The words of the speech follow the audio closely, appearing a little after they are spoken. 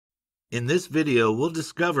In this video, we'll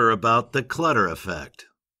discover about the clutter effect.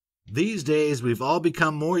 These days, we've all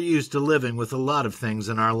become more used to living with a lot of things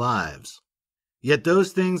in our lives. Yet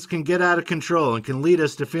those things can get out of control and can lead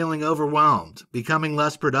us to feeling overwhelmed, becoming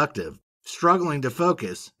less productive, struggling to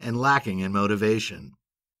focus, and lacking in motivation.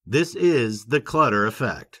 This is the clutter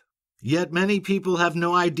effect. Yet many people have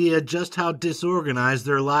no idea just how disorganized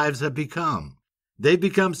their lives have become. They've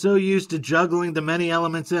become so used to juggling the many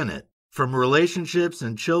elements in it, from relationships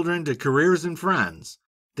and children to careers and friends,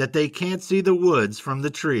 that they can't see the woods from the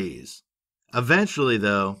trees. Eventually,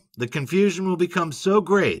 though, the confusion will become so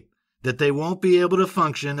great that they won't be able to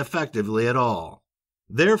function effectively at all.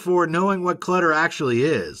 Therefore, knowing what clutter actually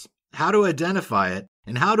is, how to identify it,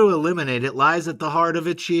 and how to eliminate it lies at the heart of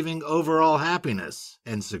achieving overall happiness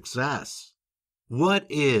and success. What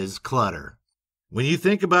is clutter? When you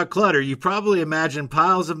think about clutter, you probably imagine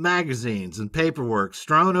piles of magazines and paperwork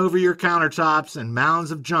strewn over your countertops and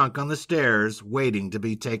mounds of junk on the stairs waiting to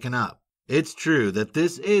be taken up. It's true that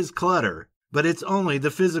this is clutter, but it's only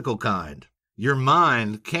the physical kind. Your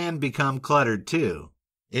mind can become cluttered too.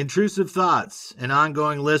 Intrusive thoughts, an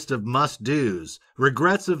ongoing list of must-dos,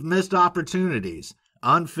 regrets of missed opportunities,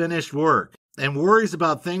 unfinished work, and worries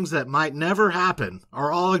about things that might never happen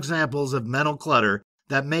are all examples of mental clutter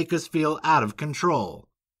that make us feel out of control.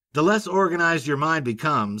 The less organized your mind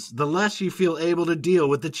becomes, the less you feel able to deal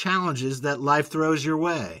with the challenges that life throws your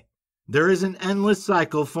way. There is an endless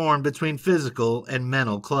cycle formed between physical and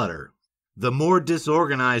mental clutter. The more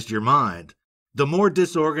disorganized your mind, the more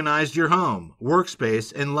disorganized your home,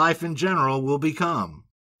 workspace, and life in general will become.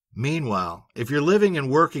 Meanwhile, if you're living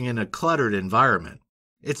and working in a cluttered environment,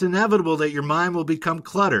 it's inevitable that your mind will become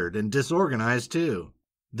cluttered and disorganized too.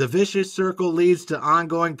 The vicious circle leads to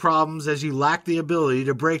ongoing problems as you lack the ability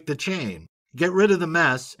to break the chain, get rid of the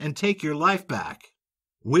mess, and take your life back.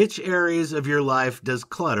 Which areas of your life does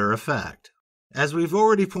clutter affect? As we've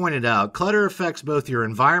already pointed out, clutter affects both your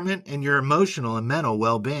environment and your emotional and mental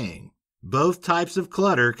well-being. Both types of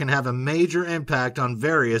clutter can have a major impact on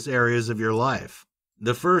various areas of your life.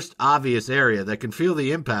 The first obvious area that can feel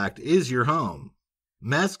the impact is your home.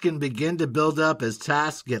 Mess can begin to build up as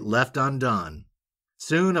tasks get left undone.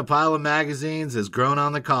 Soon a pile of magazines has grown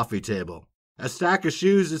on the coffee table. A stack of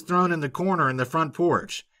shoes is thrown in the corner in the front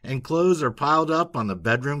porch, and clothes are piled up on the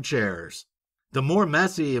bedroom chairs. The more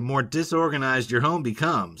messy and more disorganized your home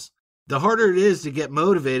becomes, the harder it is to get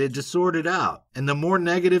motivated to sort it out, and the more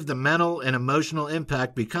negative the mental and emotional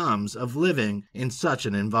impact becomes of living in such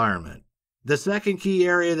an environment. The second key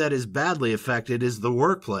area that is badly affected is the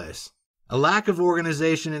workplace. A lack of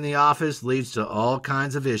organization in the office leads to all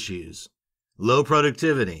kinds of issues. Low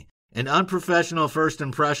productivity, an unprofessional first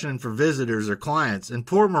impression for visitors or clients, and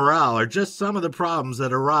poor morale are just some of the problems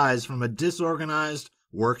that arise from a disorganized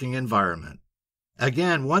working environment.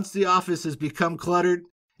 Again, once the office has become cluttered,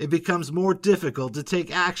 it becomes more difficult to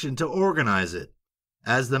take action to organize it.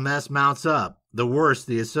 As the mess mounts up, the worse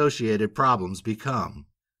the associated problems become.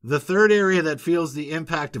 The third area that feels the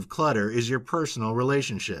impact of clutter is your personal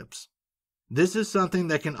relationships. This is something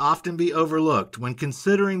that can often be overlooked when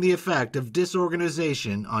considering the effect of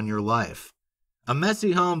disorganization on your life. A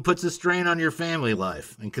messy home puts a strain on your family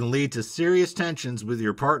life and can lead to serious tensions with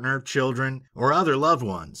your partner, children, or other loved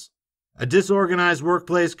ones. A disorganized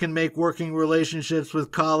workplace can make working relationships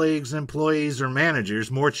with colleagues, employees, or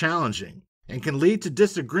managers more challenging and can lead to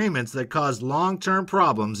disagreements that cause long-term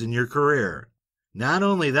problems in your career. Not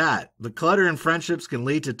only that, but clutter in friendships can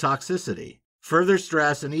lead to toxicity, further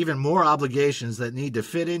stress, and even more obligations that need to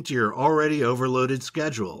fit into your already overloaded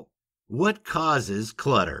schedule. What causes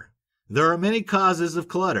clutter? There are many causes of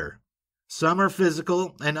clutter. Some are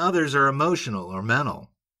physical and others are emotional or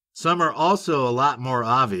mental. Some are also a lot more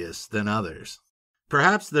obvious than others.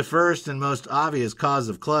 Perhaps the first and most obvious cause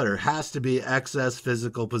of clutter has to be excess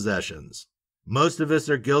physical possessions. Most of us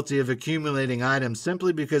are guilty of accumulating items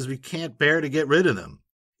simply because we can't bear to get rid of them,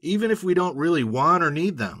 even if we don't really want or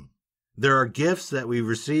need them. There are gifts that we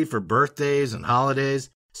receive for birthdays and holidays,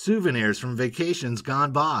 souvenirs from vacations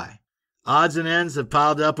gone by. Odds and ends have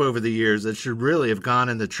piled up over the years that should really have gone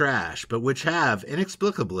in the trash, but which have,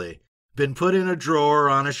 inexplicably, been put in a drawer or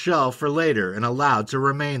on a shelf for later and allowed to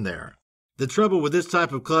remain there. The trouble with this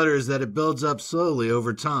type of clutter is that it builds up slowly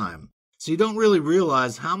over time, so you don't really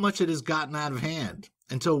realize how much it has gotten out of hand,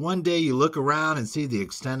 until one day you look around and see the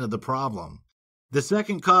extent of the problem. The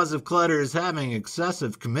second cause of clutter is having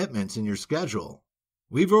excessive commitments in your schedule.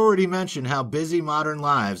 We've already mentioned how busy modern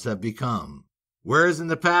lives have become. Whereas in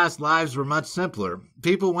the past, lives were much simpler.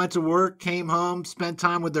 People went to work, came home, spent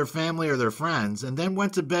time with their family or their friends, and then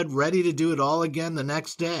went to bed ready to do it all again the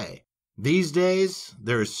next day. These days,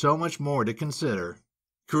 there is so much more to consider.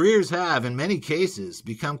 Careers have, in many cases,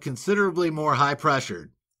 become considerably more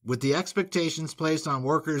high-pressured, with the expectations placed on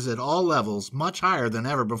workers at all levels much higher than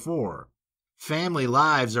ever before. Family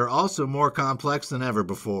lives are also more complex than ever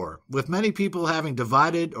before, with many people having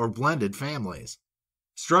divided or blended families.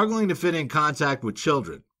 Struggling to fit in contact with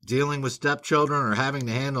children, dealing with stepchildren, or having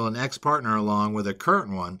to handle an ex-partner along with a current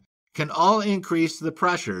one can all increase the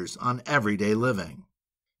pressures on everyday living.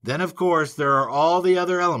 Then, of course, there are all the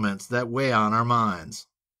other elements that weigh on our minds.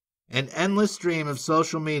 An endless stream of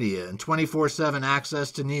social media and 24/7 access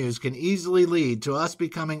to news can easily lead to us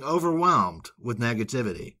becoming overwhelmed with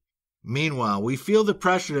negativity. Meanwhile, we feel the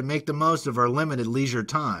pressure to make the most of our limited leisure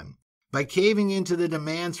time by caving into the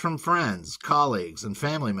demands from friends, colleagues, and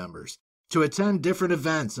family members to attend different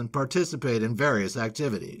events and participate in various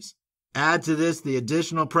activities. Add to this the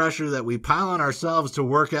additional pressure that we pile on ourselves to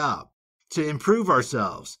work out, to improve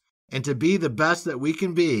ourselves, and to be the best that we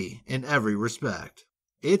can be in every respect.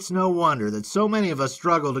 It's no wonder that so many of us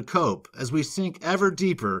struggle to cope as we sink ever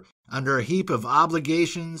deeper under a heap of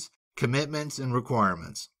obligations, commitments, and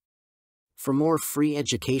requirements. For more free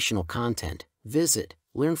educational content, visit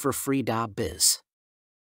learnforfree.biz.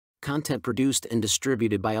 Content produced and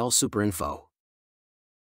distributed by AllSuperInfo.